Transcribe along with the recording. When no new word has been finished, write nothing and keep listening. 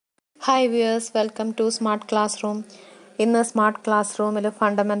Hi viewers, welcome to Smart Classroom. In the Smart Classroom,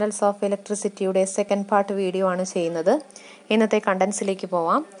 Fundamentals of Electricity second part video ആണ് ചെയ്യുന്നത്. ഇന്നത്തെ കണ്ടൻസിലേക്ക്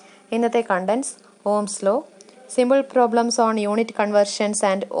പോവാം. ഇന്നത്തെ contents Ohm's law, simple problems on unit conversions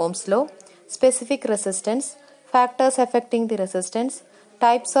and Ohm's law, specific resistance, factors affecting the resistance,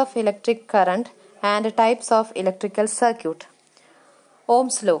 types of electric current and types of electrical circuit.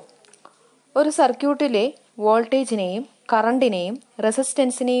 Ohm's law. ഒരു സർക്യൂട്ടിലെ വോൾട്ടേജിനെയും കറണ്ടിനെയും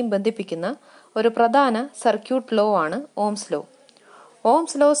റെസിസ്റ്റൻസിനെയും ബന്ധിപ്പിക്കുന്ന ഒരു പ്രധാന സർക്യൂട്ട് ലോ ആണ് Ohm's law.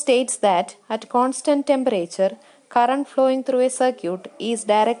 Ohm's law States that at constant temperature current flowing through a circuit is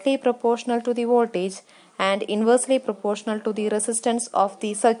directly proportional to the voltage and inversely proportional to the resistance of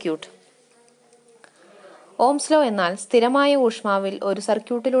the circuit. Ohm's law എന്നാൽ സ്ഥിരമായ ഊഷ്മാവിൽ ഒരു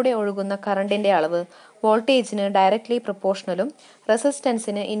സർക്യൂട്ടിലൂടെ ഒഴുകുന്ന കറണ്ടിന്റെ അളവ് വോൾട്ടേജിന് directly പ്രൊപ്പോർഷണലും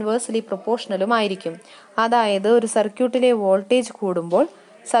റെസിസ്റ്റൻസിന് inversely പ്രൊപ്പോർഷണലും ആയിരിക്കും. അതായത് ഒരു സർക്യൂട്ടിലെ വോൾട്ടേജ് കൂടുമ്പോൾ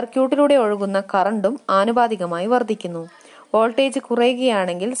സർക്യൂട്ടിലൂടെ ഒഴുകുന്ന കറണ്ടും ആനുപാതികമായി വർദ്ധിക്കുന്നു. വോൾട്ടേജ്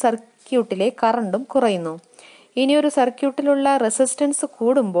കുറയുകയാണെങ്കിൽ സർക്യൂട്ടിലെ കറണ്ടും കുറയുന്നു. ഇനിയൊരു സർക്യൂട്ടിലുള്ള റെസിസ്റ്റൻസ്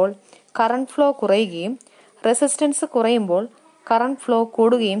കൂടുമ്പോൾ കറണ്ട് ഫ്ലോ കുറയുകയും റെസിസ്റ്റൻസ് കുറയുമ്പോൾ കറണ്ട് ഫ്ലോ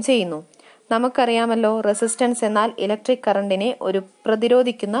കൂടുകയും ചെയ്യുന്നു. നമുക്കറിയാമല്ലോ, റെസിസ്റ്റൻസ് എന്നാൽ ഇലക്ട്രിക് കറണ്ടിനെ ഒരു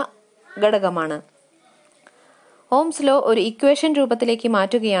പ്രതിരോധിക്കുന്ന ഘടകമാണ്. ഓംസ് ലോ ഒരു ഇക്വേഷൻ രൂപത്തിലേക്ക്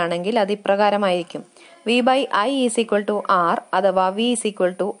മാറ്റുകയാണെങ്കിൽ അത് ഇപ്രകാരമായിരിക്കും: V/I=R അഥവാ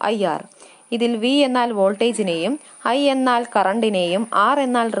V=IR. ഇതിൽ V എന്നാൽ വോൾട്ടേജിനെയും I എന്നാൽ കറണ്ടിനെയും R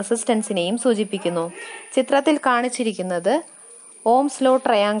എന്നാൽ റെസിസ്റ്റൻസിനെയും സൂചിപ്പിക്കുന്നു. ചിത്രത്തിൽ കാണിച്ചിരിക്കുന്നത് ഓംസ് ലോ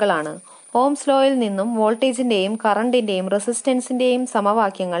ട്രയാങ്കിൾ ആണ്. ഓംസ് ലോയിൽ നിന്നും വോൾട്ടേജിന്റെയും കറണ്ടിന്റെയും റെസിസ്റ്റൻസിന്റെയും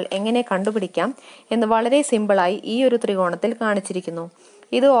സമവാക്യങ്ങൾ എങ്ങനെ കണ്ടുപിടിക്കാം എന്ന് വളരെ സിമ്പിളായി ഈ ഒരു ത്രികോണത്തിൽ കാണിച്ചിരിക്കുന്നു.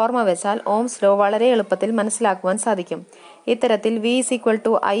 ഇത് ഓർമ്മ വെച്ചാൽ ഓംസ് ലോ വളരെ എളുപ്പത്തിൽ മനസ്സിലാക്കുവാൻ സാധിക്കും. ഇത്തരത്തിൽ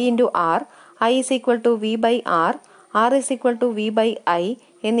V=I×R, I=V/R, R=V/I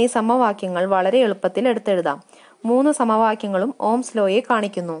എന്നീ സമവാക്യങ്ങൾ വളരെ എളുപ്പത്തിൽ എടുത്തെഴുതാം. 3 സമവാക്യങ്ങളും ഓംസ് ലോയെ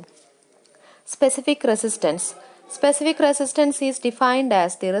കാണിക്കുന്നു. Specific resistance. Specific resistance is defined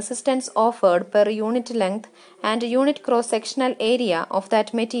as the resistance offered per unit length and unit cross-sectional area of that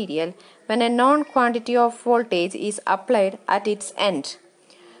material when a known quantity of voltage is applied at its end.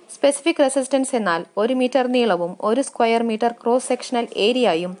 Specific resistance എന്നാൽ 1 metre നീളവും 1 square metre cross sectional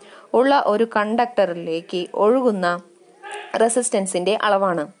ഏരിയയും ഉള്ള ഒരു കണ്ടക്ടറിലേക്ക് ഒഴുകുന്ന റെസിസ്റ്റൻസിന്റെ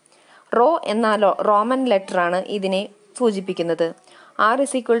അളവാണ്. Raw എന്ന Roman ലെറ്ററാണ് ഇതിനെ സൂചിപ്പിക്കുന്നത്.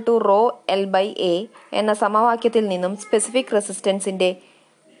 R=ρL/A എന്ന സമവാക്യത്തിൽ നിന്നും സ്പെസിഫിക് റെസിസ്റ്റൻസിന്റെ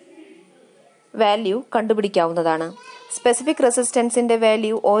വാല്യൂ കണ്ടുപിടിക്കാവുന്നതാണ്. സ്പെസിഫിക് റെസിസ്റ്റൻസിന്റെ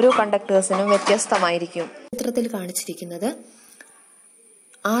വാല്യൂ ഓരോ കണ്ടക്ടേഴ്സിനും വ്യത്യസ്തമായിരിക്കും. ചിത്രത്തിൽ കാണിച്ചിരിക്കുന്നത്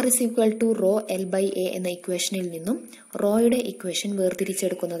R=ρL/A എന്ന ഇക്വേഷനിൽ നിന്നും റോയുടെ ഇക്വേഷൻ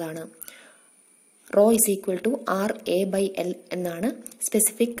വേർതിരിച്ചെടുക്കുന്നതാണ്. ρ=RA/L എന്നാണ്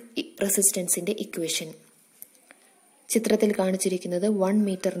സ്പെസിഫിക് റെസിസ്റ്റൻസിന്റെ ഇക്വേഷൻ. ചിത്രത്തിൽ കാണിച്ചിരിക്കുന്നത് 1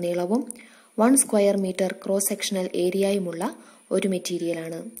 മീറ്റർ നീളവും 1 സ്ക്വയർ മീറ്റർ ക്രോസ് സെക്ഷണൽ ഏരിയയുമുള്ള ഒരു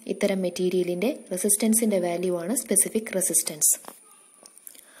മെറ്റീരിയലാണ്. ഇത്തരം മെറ്റീരിയലിന്റെ റെസിസ്റ്റൻസിന്റെ വാല്യൂ ആണ് സ്പെസിഫിക് റെസിസ്റ്റൻസ്.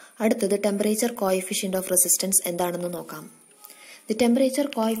 അടുത്തത് ടെമ്പറേച്ചർ കോഎഫിഷ്യന്റ് ഓഫ് റെസിസ്റ്റൻസ് എന്താണെന്ന് നോക്കാം. The temperature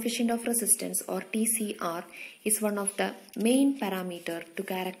coefficient of resistance or TCR is one of the main parameter to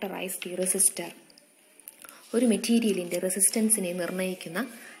characterize the resistor. ഒരു മെറ്റീരിയലിന്റെ റെസിസ്റ്റൻസിനെ നിർണ്ണയിക്കുന്ന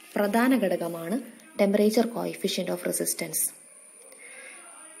പ്രധാന ഘടകമാണ് temperature coefficient of resistance.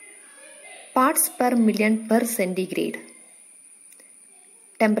 Parts per million per centigrade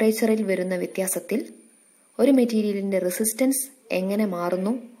ടെമ്പറേച്ചറിൽ വരുന്ന വ്യത്യാസത്തിൽ ഒരു മെറ്റീരിയലിന്റെ റെസിസ്റ്റൻസ് എങ്ങനെ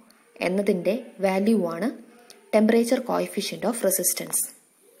മാറുന്നു എന്നതിന്റെ വാല്യൂ ആണ് temperature coefficient of resistance.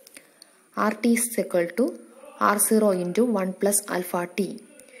 RT=R0×1+αT.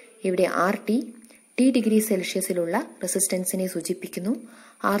 ഇവിടെ RT T ഡിഗ്രി സെൽഷ്യസിലുള്ള റെസിസ്റ്റൻസിനെ സൂചിപ്പിക്കുന്നു.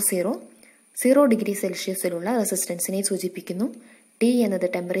 R0 0 ഡിഗ്രി സെൽഷ്യസിലുള്ള റെസിസ്റ്റൻസിനെ സൂചിപ്പിക്കുന്നു. T എന്നത്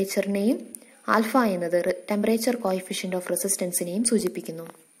ടെമ്പറേച്ചറിനെയും ആൽഫ എന്നത് ടെമ്പറേച്ചർ കോഎഫിഷ്യന്റ് ഓഫ് റെസിസ്റ്റൻസിനെയും സൂചിപ്പിക്കുന്നു.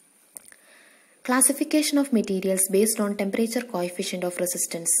 Classification of materials based on temperature coefficient of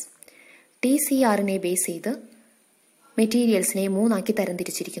resistance. TCRനെ base ചെയ്ത് മെറ്റീരിയൽസിനെ 3 ആക്കി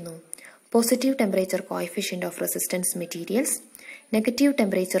തരംതിരിച്ചിരിക്കുന്നു. Positive temperature coefficient of resistance materials, negative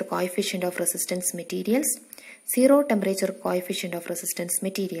temperature coefficient of resistance materials, zero temperature coefficient of resistance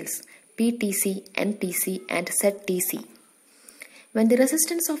materials, PTC, NTC and ZTC. When the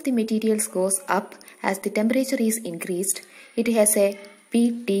resistance of the materials goes up as the temperature is increased, it has a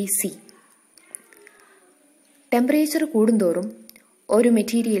PTC. Temperature കൂടുന്തോറും ഒരു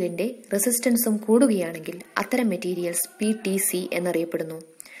മെറ്റീരിയലിന്റെ റെസിസ്റ്റൻസും കൂടുകയാണെങ്കിൽ അത്തരം materials PTC എന്നറിയപ്പെടുന്നു.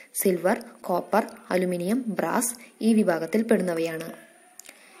 Silver, copper, aluminium, brass ഈ വിഭാഗത്തിൽ പെടുന്നവയാണ്.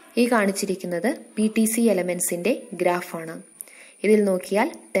 ഈ കാണിച്ചിരിക്കുന്നത് PTC എലമെന്റ്സിന്റെ ഗ്രാഫാണ്. ഇതിൽ നോക്കിയാൽ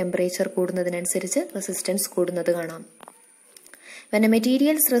ടെമ്പറേച്ചർ കൂടുന്നതിനനുസരിച്ച് റെസിസ്റ്റൻസ് കൂടുന്നത് കാണാം. When a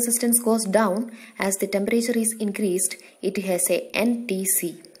material's resistance goes down as the temperature is increased, it has a NTC.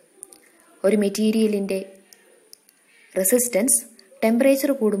 ഒരു മെറ്റീരിയലിന്റെ റെസിസ്റ്റൻസ്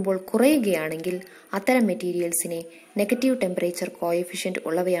ടെമ്പറേച്ചർ കൂടുമ്പോൾ കുറയുകയാണെങ്കിൽ അത്തരം മെറ്റീരിയൽസിനെ നെഗറ്റീവ് ടെമ്പറേച്ചർ കോഎഫിഷ്യന്റ്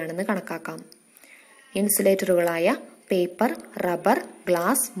ഉള്ളവയാണെന്ന് കണക്കാക്കാം. ഇൻസുലേറ്ററുകളായ പേപ്പർ, റബ്ബർ,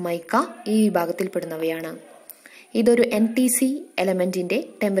 ഗ്ലാസ്, മൈക്ക ഈ വിഭാഗത്തിൽപ്പെടുന്നവയാണ്. ഇതൊരു NTC എലമെന്റിന്റെ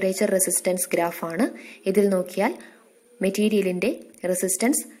ടെമ്പറേച്ചർ റെസിസ്റ്റൻസ് ഗ്രാഫാണ്. ഇതിൽ നോക്കിയാൽ മെറ്റീരിയലിന്റെ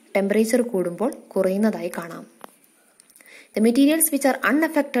റെസിസ്റ്റൻസ് ടെമ്പറേച്ചർ കൂടുമ്പോൾ കുറയുന്നതായി കാണാം. The materials which are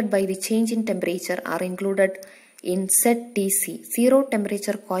unaffected by the change in temperature are included in ZTC. Zero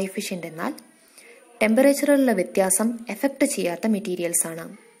temperature coefficient എന്നാൽ ടെമ്പറേച്ചറിലുള്ള വ്യത്യാസം എഫക്ട് ചെയ്യാത്ത മെറ്റീരിയൽസ് ആണ്.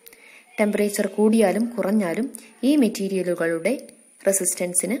 ടെമ്പറേച്ചർ കൂടിയാലും കുറഞ്ഞാലും ഈ മെറ്റീരിയലുകളുടെ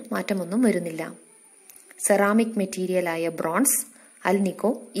റെസിസ്റ്റൻസിന് മാറ്റമൊന്നും വരുന്നില്ല. സെറാമിക് മെറ്റീരിയലായ ബ്രോൺസ്,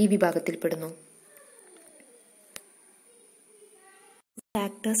 അൽനിക്കോ ഈ വിഭാഗത്തിൽപ്പെടുന്നു.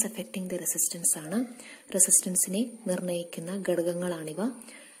 ഫാക്ടേഴ്സ് അഫക്റ്റിംഗ് ദി റെസിസ്റ്റൻസ് ആണ്. റെസിസ്റ്റൻസിനെ നിർണ്ണയിക്കുന്ന ഘടകങ്ങളാണിവ.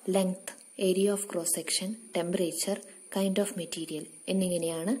 Length, area of cross section, temperature, kind of material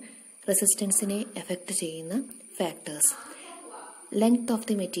എന്നിങ്ങനെയാണ് റെസിസ്റ്റൻസിനെ എഫക്ട് ചെയ്യുന്ന factors. Length of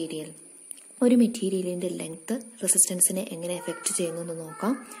the material. ഒരു മെറ്റീരിയലിന്റെ ലെങ്ത് റെസിസ്റ്റൻസിനെ എങ്ങനെ എഫക്ട് ചെയ്യുന്നു എന്ന്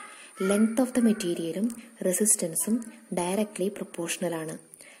നോക്കാം. ലെങ്ത് ഓഫ് ദ മെറ്റീരിയലും റെസിസ്റ്റൻസും ഡയറക്ട്ലി പ്രൊപ്പോർഷണൽ ആണ്.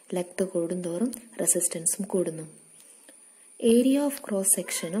 ലെങ്ത് കൂടുന്തോറും റെസിസ്റ്റൻസും കൂടുന്നു. ഏരിയ ഓഫ് ക്രോസ്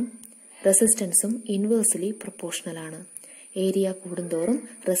സെക്ഷനും റെസിസ്റ്റൻസും ഇൻവേഴ്സ്ലി പ്രൊപ്പോർഷണൽ ആണ്. ഏരിയ കൂടുന്തോറും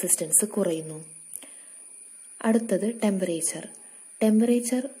റെസിസ്റ്റൻസ് കുറയുന്നു. അടുത്തത് ടെമ്പറേച്ചർ.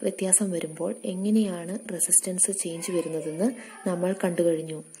 ടെമ്പറേച്ചർ വ്യത്യാസം വരുമ്പോൾ എങ്ങനെയാണ് റെസിസ്റ്റൻസ് ചേഞ്ച് വരുന്നതെന്ന് നമ്മൾ കണ്ടു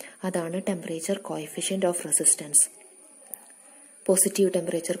കഴിഞ്ഞു. അതാണ് temperature coefficient of resistance. Positive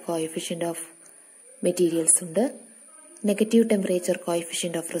temperature coefficient of materials ഉണ്ട്, negative temperature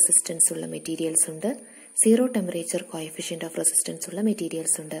coefficient of resistance ഉള്ള മെറ്റീരിയൽസ് ഉണ്ട്, zero temperature coefficient of resistance ഉള്ള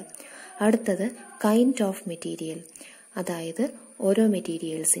മെറ്റീരിയൽസ് ഉണ്ട്. അടുത്തത് കൈൻഡ് ഓഫ് മെറ്റീരിയൽ, അതായത് ഓരോ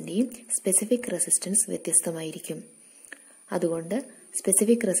മെറ്റീരിയൽസിന്റെയും സ്പെസിഫിക് റെസിസ്റ്റൻസ് വ്യത്യസ്തമായിരിക്കും. അതുകൊണ്ട്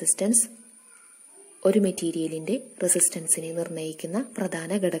സ്പെസിഫിക് റെസിസ്റ്റൻസ് ഒരു മെറ്റീരിയലിന്റെ റെസിസ്റ്റൻസിനെ നിർണ്ണയിക്കുന്ന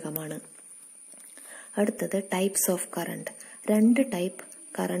പ്രധാന ഘടകമാണ്. അടുത്തത് ടൈപ്സ് ഓഫ് കറണ്ട്. രണ്ട് ടൈപ്പ്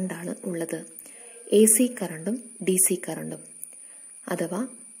കറണ്ട് ആണ് ഉള്ളത്, AC കറണ്ടും DC കറണ്ടും, അഥവാ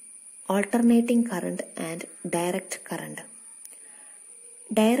alternating current and direct current.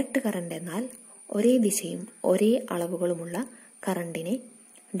 Direct current എന്നാൽ ഒരേ ദിശയും ഒരേ അളവുകളുമുള്ള കറണ്ടിനെ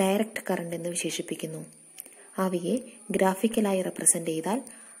ഡയറക്റ്റ് കറണ്ട് എന്ന് വിശേഷിപ്പിക്കുന്നു. അവയെ ഗ്രാഫിക്കലായി റെപ്രസെന്റ് ചെയ്താൽ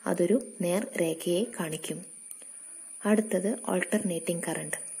അതൊരു നേർരേഖയെ കാണിക്കും. അടുത്തത് ഓൾട്ടർനേറ്റിംഗ്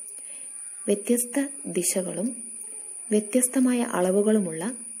കറണ്ട്. വ്യത്യസ്ത ദിശകളും വ്യത്യസ്തമായ അളവുകളുമുള്ള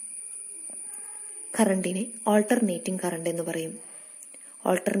കറണ്ടിനെ ഓൾട്ടർനേറ്റിംഗ് കറണ്ട് എന്ന് പറയും.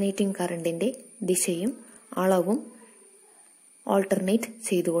 ഓൾട്ടർനേറ്റിംഗ് കറണ്ടിന്റെ ദിശയും അളവും ഓൾട്ടർനേറ്റ്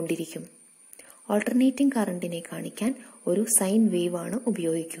ചെയ്തുകൊണ്ടിരിക്കും. ഓൾട്ടർനേറ്റിംഗ് കറണ്ടിനെ കാണിക്കാൻ ഒരു സൈൻ വേവ് ആണ്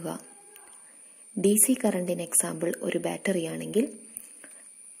ഉപയോഗിക്കുക. DC കറണ്ടിന് എക്സാമ്പിൾ ഒരു ബാറ്ററിയാണെങ്കിൽ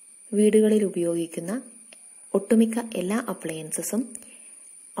വീടുകളിൽ ഉപയോഗിക്കുന്ന ഒട്ടുമിക്ക എല്ലാ അപ്ലയൻസസും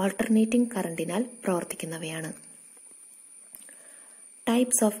alternating കറണ്ടിനാൽ പ്രവർത്തിക്കുന്നവയാണ്.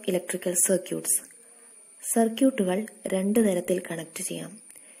 Types of electrical circuits. സർക്യൂട്ടുകൾ രണ്ട് തരത്തിൽ കണക്ട് ചെയ്യാം,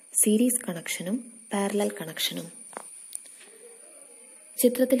 സീരീസ് കണക്ഷനും പാരലൽ കണക്ഷനും.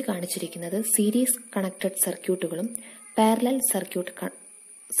 ചിത്രത്തിൽ കാണിച്ചിരിക്കുന്നത് സീരീസ് കണക്റ്റഡ് സർക്യൂട്ടുകളും പാരലൽ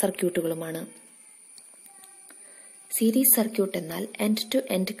സർക്യൂട്ടുകളുമാണ്. സീരീസ് സർക്യൂട്ട് എന്നാൽ end to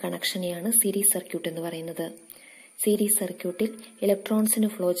end കണക്ഷനെയാണ് series circuit എന്ന് പറയുന്നത്. സീരീസ് സർക്യൂട്ടിൽ ഇലക്ട്രോൺസിന്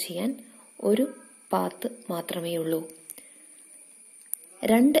ഫ്ലോ ചെയ്യാൻ ഒരു പാത്ത് മാത്രമേ ഉള്ളൂ.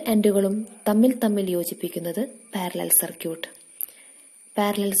 രണ്ട് എൻഡുകളും തമ്മിൽ യോജിപ്പിക്കുന്നത് പാരലൽ സർക്യൂട്ട്.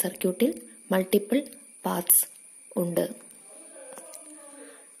 പാരലൽ സർക്യൂട്ടിൽ മൾട്ടിപ്പിൾ പാത്സ് ഉണ്ട്.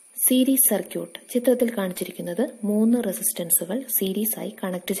 സീരീസ് സർക്യൂട്ട് ചിത്രത്തിൽ കാണിച്ചിരിക്കുന്നത് 3 റെസിസ്റ്റൻസുകൾ സീരീസ് ആയി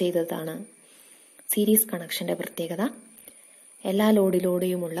കണക്ട് ചെയ്തതാണ്. സീരീസ് കണക്ഷന്റെ പ്രത്യേകത എല്ലാ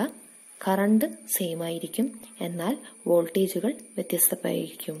ലോഡിലൂടെയുമുള്ള കറണ്ട് സെയിം ആയിരിക്കും, എന്നാൽ വോൾട്ടേജുകൾ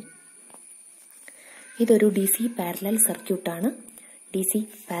വ്യത്യസ്തമായിരിക്കും. ഇതൊരു DC പാരലൽ സർക്യൂട്ടാണ്. DC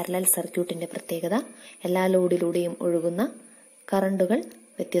പാരലൽ സർക്യൂട്ടിന്റെ പ്രത്യേകത എല്ലാ ലോഡിലൂടെയും ഒഴുകുന്ന കറണ്ടുകൾ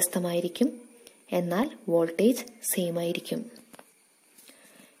വ്യത്യസ്തമായിരിക്കും, എന്നാൽ വോൾട്ടേജ് സെയിം ആയിരിക്കും.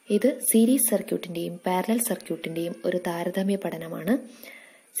 ഇത് സീരീസ് സർക്യൂട്ടിന്റെയും പാരലൽ സർക്യൂട്ടിന്റെയും ഒരു താരതമ്യ പഠനമാണ്.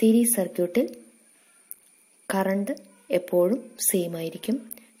 സീരീസ് സർക്യൂട്ടിൽ കറണ്ട് എപ്പോഴും സെയിം ആയിരിക്കും,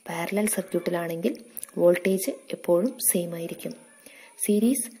 പാരലൽ സർക്യൂട്ടിലാണെങ്കിൽ വോൾട്ടേജ് എപ്പോഴും സെയിം ആയിരിക്കും.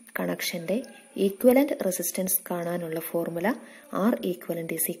 സീരീസ് കണക്ഷന്റെ ഈക്വലന്റ് റെസിസ്റ്റൻസ് കാണാനുള്ള formula R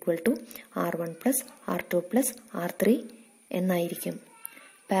equivalent is equal to R1 plus R2 plus R3 എന്നായിരിക്കും.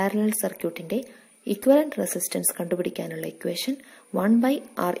 പാരലൽ സർക്യൂട്ടിന്റെ ഇക്വലന്റ് റെസിസ്റ്റൻസ് കണ്ടുപിടിക്കാനുള്ള equation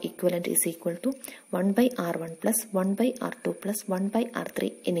 1/R equivalent is equal to 1/R1 plus 1/R2 plus 1/R3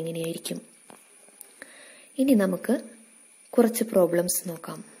 എന്നിങ്ങനെയായിരിക്കും. ഇനി നമുക്ക് കുറച്ച് പ്രോബ്ലംസ്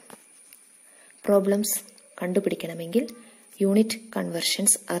നോക്കാം. പ്രോബ്ലംസ് കണ്ടുപിടിക്കണമെങ്കിൽ യൂണിറ്റ്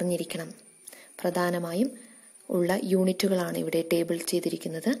കൺവെർഷൻസ് അറിഞ്ഞിരിക്കണം. പ്രധാനമായും ഉള്ള യൂണിറ്റുകളാണ് ഇവിടെ ടേബിൾ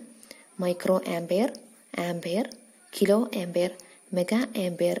ചെയ്തിരിക്കുന്നത്. Micro ampere, ampere, kilo ampere, mega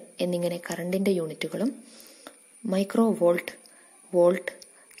ampere എന്നിങ്ങനെ കറണ്ടിന്റെ യൂണിറ്റുകളും micro volt, volt,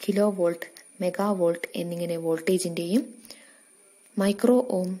 kilo volt, mega volt എന്നിങ്ങനെ വോൾട്ടേജിന്റെയും മൈക്രോ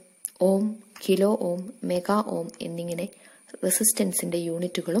ഓം, ഓം, കിലോ ഓം, മെഗാ ഓം എന്നിങ്ങനെ റെസിസ്റ്റൻസിന്റെ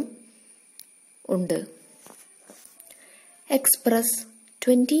യൂണിറ്റുകളും ഉണ്ട്. Express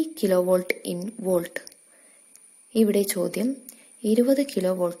 20 kilo volt in volt. ഇവിടെ ചോദ്യം 20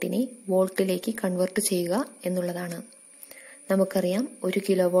 കിലോ വോൾട്ടിനെ വോൾട്ടിലേക്ക് കൺവേർട്ട് ചെയ്യുക എന്നുള്ളതാണ്. നമുക്കറിയാം 1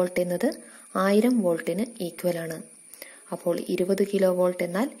 കിലോ വോൾട്ട് എന്നത് 1000 വോൾട്ടിന് ഈക്വൽ ആണ്. അപ്പോൾ 20 കിലോ വോൾട്ട്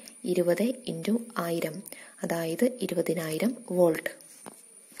എന്നാൽ 20 × 1000, അതായത് 20,000 volt.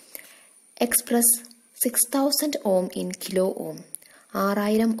 Express 6000 Om in kilo ohm.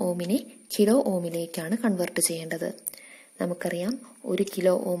 6000 ഓമിനെ kilo ഓമിലേക്കാണ് convert ചെയ്യേണ്ടത്. നമുക്കറിയാം 1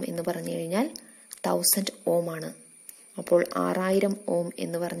 കിലോ ഓം എന്ന് പറഞ്ഞു കഴിഞ്ഞാൽ 1000 ഓം ആണ്. അപ്പോൾ 6000 ഓം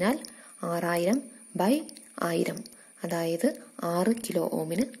എന്ന് പറഞ്ഞാൽ 6000/1000, അതായത് 6 കിലോ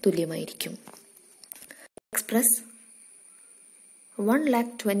ഓമിന് തുല്യമായിരിക്കും. Express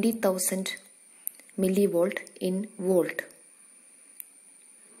 1,20,000 milli volt in volt.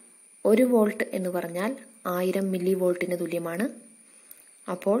 1 volt എന്ന് പറഞ്ഞാൽ 1000 മില്ലി വോൾട്ടിന് തുല്യമാണ്.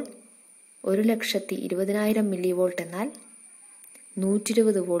 അപ്പോൾ 1,20,000 മില്ലി വോൾട്ട് എന്നാൽ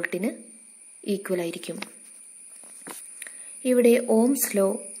 120 വോൾട്ടിന് ഈക്വൽ ആയിരിക്കും. ഇവിടെ ഓംസ് ലോ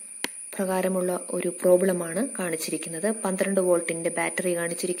പ്രകാരമുള്ള ഒരു പ്രോബ്ലമാണ് കാണിച്ചിരിക്കുന്നത്. 12 വോൾട്ടിന്റെ ബാറ്ററി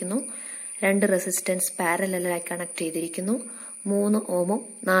കാണിച്ചിരിക്കുന്നു. 2 റെസിസ്റ്റൻസ് പാരലലായി കണക്ട് ചെയ്തിരിക്കുന്നു. 3 ഓമും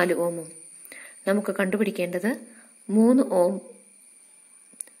 4 ഓമും. നമുക്ക് കണ്ടുപിടിക്കേണ്ടത് 3 ഓം,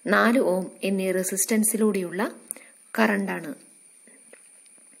 4 ഓം എന്നീ റെസിസ്റ്റൻസിലൂടെയുള്ള കറണ്ടാണ്.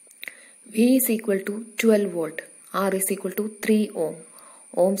 V is equal to 12 volt, R is equal to 3 ohm.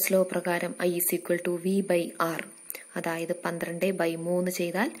 Ohm's law പ്രകാരം I is equal to V/R, അതായത് 12/3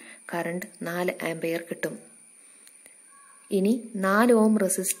 ചെയ്താൽ കറണ്ട് 4 ആംപിയർ കിട്ടും. ഇനി 4 ഓം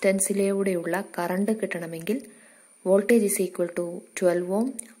റെസിസ്റ്റൻസിലൂടെയുള്ള കറണ്ട് കിട്ടണമെങ്കിൽ voltage is equal to 12 ohm,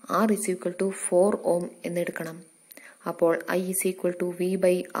 R is equal to 4 ohm എന്നെടുക്കണം. അപ്പോൾ I is equal to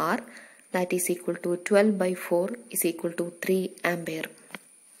V/R, that is equal to 12/4 is equal to 3 ampere.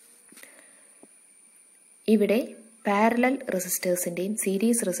 ഇവിടെ parallel റെസിസ്റ്റേഴ്സിന്റെയും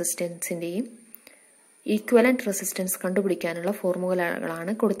series റെസിസ്റ്റൻസിന്റെയും equivalent resistance കണ്ടുപിടിക്കാനുള്ള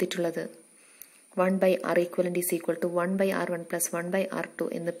ഫോർമുലകളാണ് കൊടുത്തിട്ടുള്ളത്. 1/R equivalent is equal to 1/R1 plus 1/R2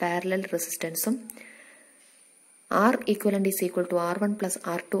 എന്ന് parallel റെസിസ്റ്റൻസും R equivalent is equal to R1 plus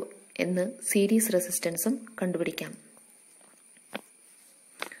R2 എന്ന് series റെസിസ്റ്റൻസും കണ്ടുപിടിക്കാം.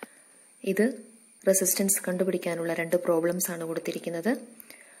 ഇത് resistance കണ്ടുപിടിക്കാനുള്ള 2 പ്രോബ്ലംസ് ആണ് കൊടുത്തിരിക്കുന്നത്.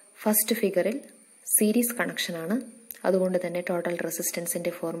 ഫസ്റ്റ് ഫിഗറിൽ സീരീസ് കണക്ഷൻ ആണ്. അതുകൊണ്ട് തന്നെ ടോട്ടൽ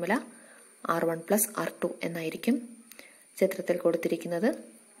റെസിസ്റ്റൻസിന്റെ ഫോർമുല R1 plus R2 എന്നായിരിക്കും. ചിത്രത്തിൽ കൊടുത്തിരിക്കുന്നത്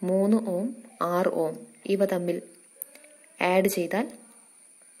 3 ഓം 6 ഓം ഇവ തമ്മിൽ ആഡ് ചെയ്താൽ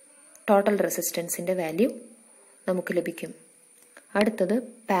ടോട്ടൽ റെസിസ്റ്റൻസിന്റെ വാല്യൂ നമുക്ക് ലഭിക്കും. അടുത്തത്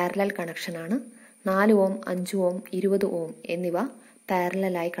പാരലൽ കണക്ഷൻ ആണ്. 4 ഓം 5 ഓം 20 ഓം എന്നിവ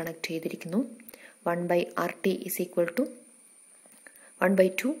പാരലലായി കണക്ട് ചെയ്തിരിക്കുന്നു. 1/RT is equal to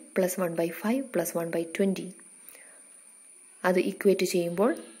 1/2 plus 1/5 plus 1/20. അത് ഇക്വേറ്റ്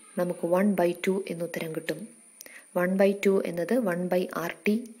ചെയ്യുമ്പോൾ നമുക്ക് 1/2 എന്ന് ഉത്തരം കിട്ടും. 1/2 എന്നത് 1/RT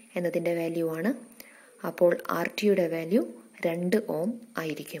എന്നതിൻ്റെ വാല്യൂ ആണ്. അപ്പോൾ RTയുടെ വാല്യൂ 2 ഓം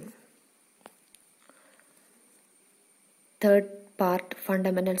ആയിരിക്കും. Third part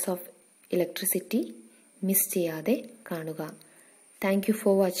fundamentals of electricity miss ചെയ്യാതെ കാണുക. Thank you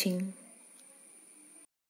for watching.